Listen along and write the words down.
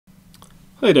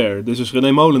Hi there, this is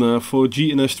René Molenaar for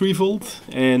GNS3 Vault,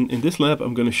 and in this lab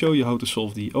I'm going to show you how to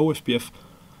solve the OSPF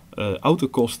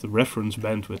autocost reference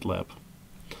bandwidth lab.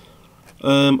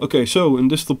 Okay, so in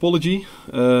this topology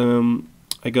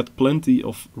I got plenty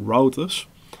of routers,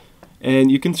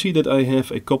 and you can see that I have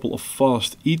a couple of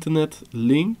fast Ethernet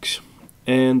links,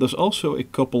 and there's also a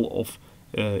couple of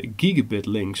gigabit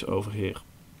links over here.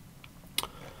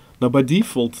 Now by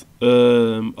default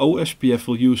OSPF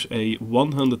will use a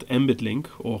 100 Mbit link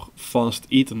or fast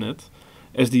Ethernet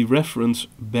as the reference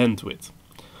bandwidth.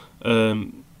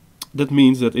 That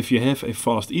means that if you have a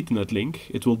fast Ethernet link,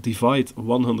 it will divide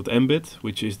 100 Mbit,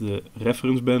 which is the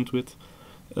reference bandwidth,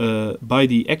 by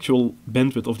the actual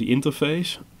bandwidth of the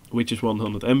interface, which is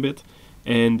 100 Mbit,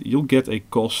 and you'll get a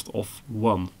cost of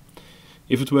 1.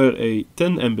 If it were a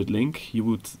 10 Mbit link, you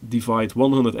would divide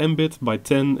 100 Mbit by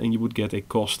 10 and you would get a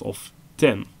cost of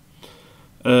 10.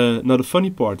 Now the funny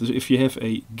part is if you have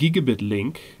a gigabit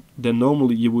link, then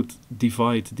normally you would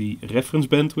divide the reference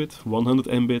bandwidth, 100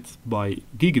 Mbit, by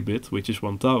gigabit, which is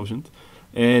 1000,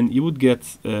 and you would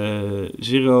get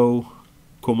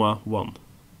 0,1.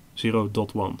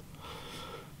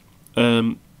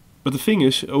 But the thing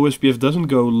is, OSPF doesn't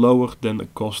go lower than a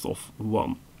cost of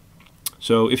 1.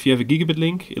 So if you have a gigabit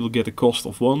link, it'll get a cost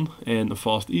of 1, and a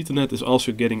fast Ethernet is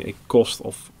also getting a cost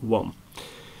of 1.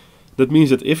 That means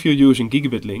that if you're using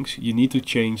gigabit links, you need to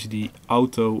change the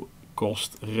auto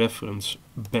cost reference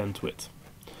bandwidth.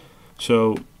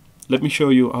 So let me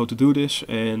show you how to do this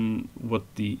and what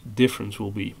the difference will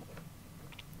be.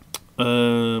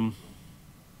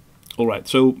 Alright,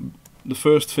 so the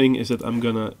first thing is that I'm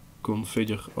gonna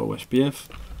configure OSPF,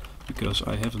 because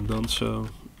I haven't done so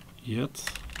yet.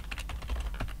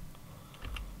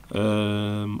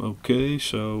 Okay,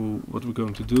 so what we're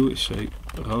going to do is say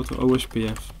router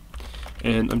OSPF,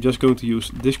 and I'm just going to use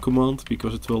this command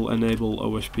because it will enable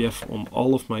OSPF on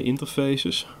all of my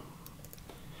interfaces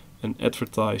and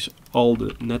advertise all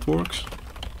the networks.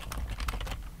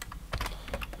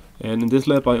 And in this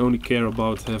lab I only care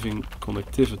about having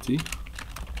connectivity.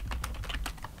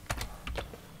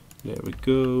 There we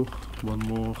go, one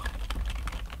more.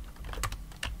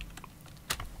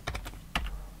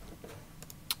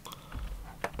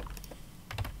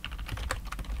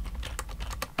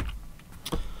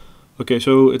 Okay,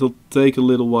 so it'll take a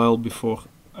little while before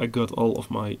I got all of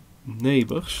my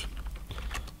neighbors,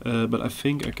 but I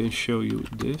think I can show you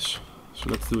this. So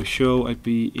let's do a show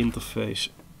IP interface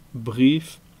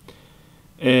brief,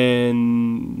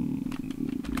 and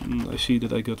I see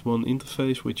that I got one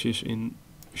interface which is in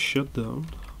shutdown,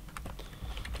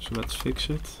 so let's fix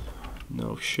it.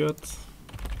 Now shut.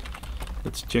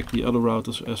 Let's check the other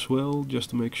routers as well, just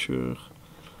to make sure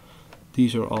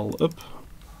these are all up.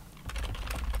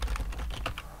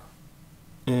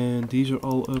 And these are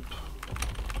all up.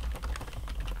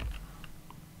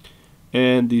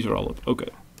 And these are all up.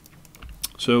 Okay.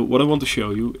 So what I want to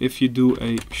show you, if you do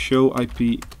a show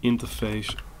IP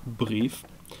interface brief,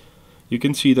 you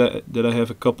can see that I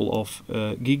have a couple of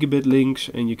gigabit links,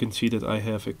 and you can see that I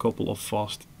have a couple of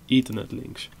fast Ethernet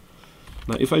links.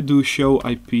 Now if I do show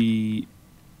IP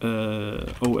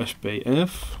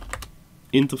OSPF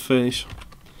interface,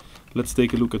 let's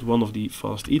take a look at one of the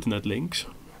fast Ethernet links.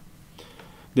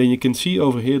 Then you can see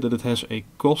over here that it has a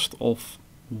cost of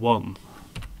 1.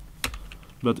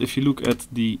 But if you look at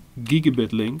the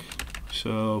gigabit link,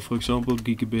 so for example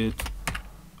gigabit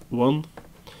 1,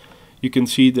 you can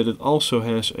see that it also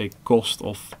has a cost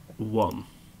of 1.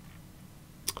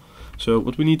 So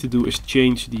what we need to do is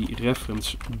change the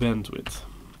reference bandwidth.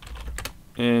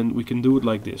 And we can do it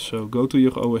like this. So go to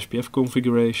your OSPF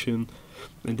configuration,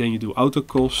 and then you do auto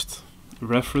cost,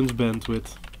 reference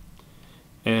bandwidth,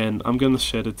 and I'm gonna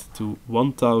set it to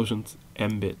 1000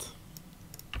 Mbit.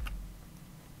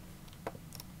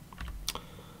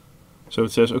 So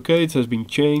it says okay, it has been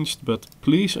changed, but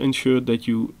please ensure that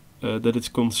you that it's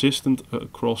consistent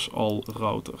across all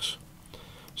routers.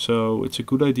 So it's a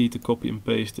good idea to copy and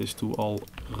paste this to all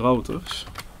routers.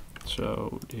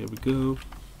 So here we go.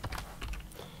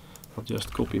 I'll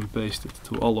just copy and paste it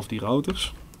to all of the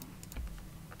routers.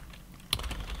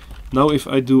 Now if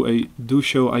I do a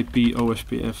show IP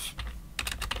OSPF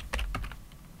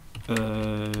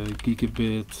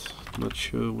gigabit, not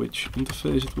sure which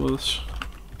interface it was.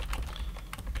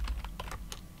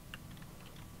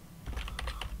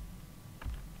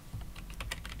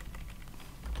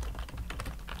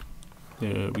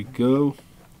 There we go.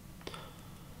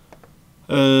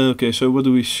 Okay, so what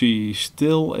do we see?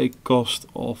 Still a cost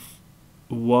of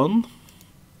 1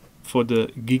 for the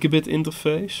gigabit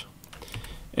interface.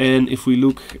 And if we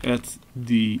look at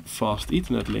the fast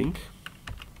Ethernet link,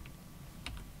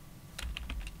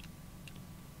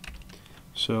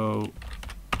 So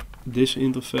this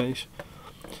interface,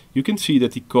 you can see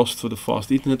that the cost for the fast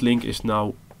Ethernet link is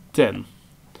now 10.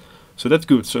 So that's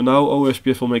good. So now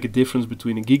OSPF will make a difference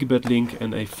between a gigabit link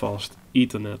and a fast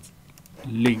Ethernet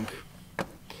link.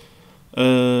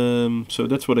 So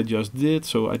that's what I just did.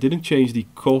 So I didn't change the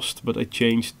cost, but I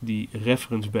changed the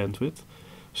reference bandwidth.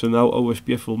 So now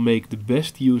OSPF will make the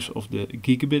best use of the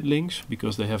gigabit links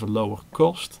because they have a lower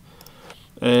cost.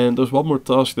 And there's one more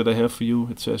task that I have for you.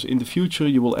 It says in the future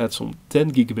you will add some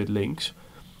 10 gigabit links.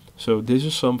 So this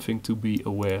is something to be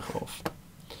aware of.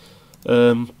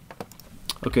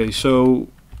 Okay, so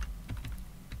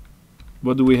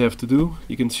what do we have to do?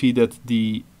 You can see that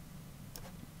the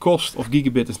cost of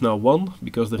gigabit is now 1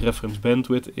 because the reference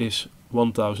bandwidth is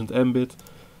 1000 Mbit.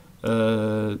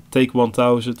 Take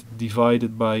 1000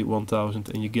 divided by 1000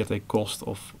 and you get a cost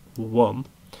of 1.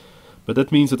 But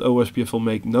that means that OSPF will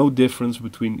make no difference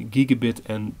between gigabit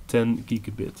and 10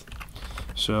 gigabit.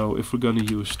 So if we're going to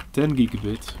use 10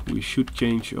 gigabit, we should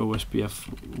change OSPF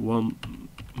one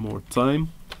more time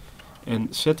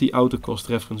and set the outer cost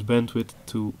reference bandwidth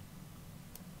to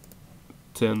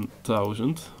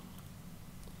 10,000.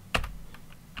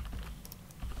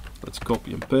 Let's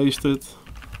copy and paste it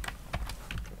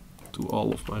to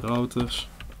all of my routers.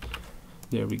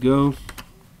 There we go.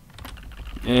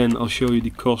 And I'll show you the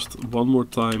cost one more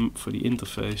time for the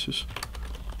interfaces.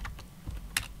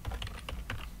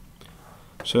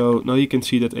 So now you can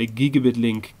see that a gigabit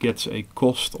link gets a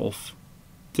cost of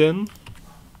 10.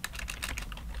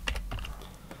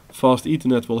 Fast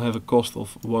Ethernet will have a cost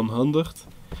of 100.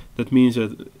 That means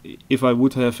that if I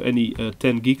would have any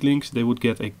 10 gig links, they would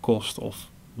get a cost of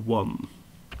 1.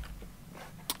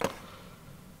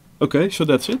 Okay, so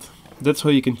that's it. That's how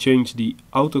you can change the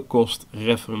auto cost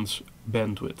reference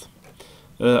bandwidth.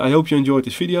 I hope you enjoyed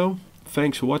this video.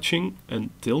 Thanks for watching and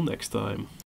till next time.